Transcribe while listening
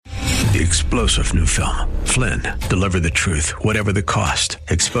The explosive new film, Flynn, deliver the truth, whatever the cost,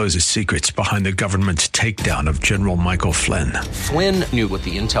 exposes secrets behind the government's takedown of General Michael Flynn. Flynn knew what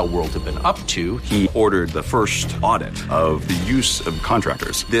the intel world had been up to. He ordered the first audit of the use of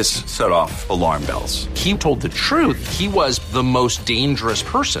contractors. This set off alarm bells. He told the truth. He was the most dangerous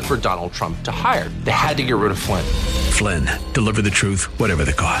person for Donald Trump to hire. They had to get rid of Flynn. Flynn, deliver the truth, whatever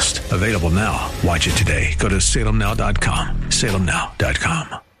the cost. Available now. Watch it today. Go to salemnow.com.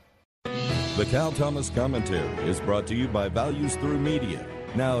 salemnow.com. The Cal Thomas Commentary is brought to you by Values Through Media.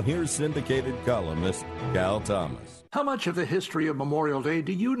 Now here's syndicated columnist Cal Thomas. How much of the history of Memorial Day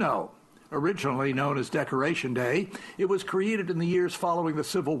do you know? Originally known as Decoration Day, it was created in the years following the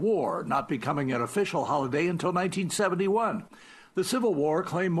Civil War, not becoming an official holiday until 1971. The Civil War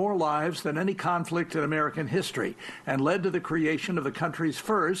claimed more lives than any conflict in American history and led to the creation of the country's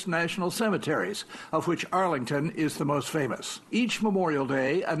first national cemeteries, of which Arlington is the most famous. Each Memorial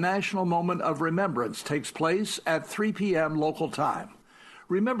Day, a national moment of remembrance takes place at 3 p.m. local time.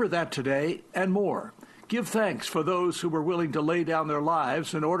 Remember that today and more. Give thanks for those who were willing to lay down their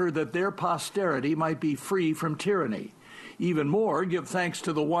lives in order that their posterity might be free from tyranny. Even more, give thanks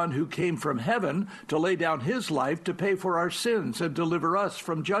to the one who came from heaven to lay down his life to pay for our sins and deliver us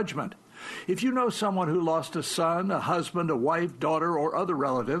from judgment. If you know someone who lost a son, a husband, a wife, daughter, or other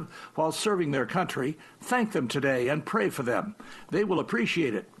relative while serving their country, thank them today and pray for them. They will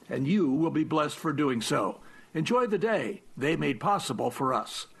appreciate it, and you will be blessed for doing so. Enjoy the day they made possible for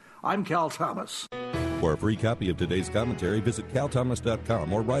us. I'm Cal Thomas. For a free copy of today's commentary, visit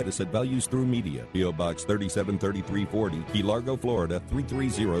calthomas.com or write us at Values Through Media, P.O. Box 373340, Key Largo, Florida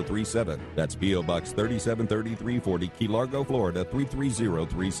 33037. That's P.O. Box 373340, Key Largo, Florida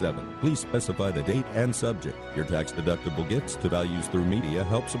 33037. Please specify the date and subject. Your tax-deductible gifts to Values Through Media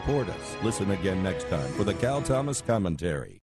help support us. Listen again next time for the Cal Thomas Commentary.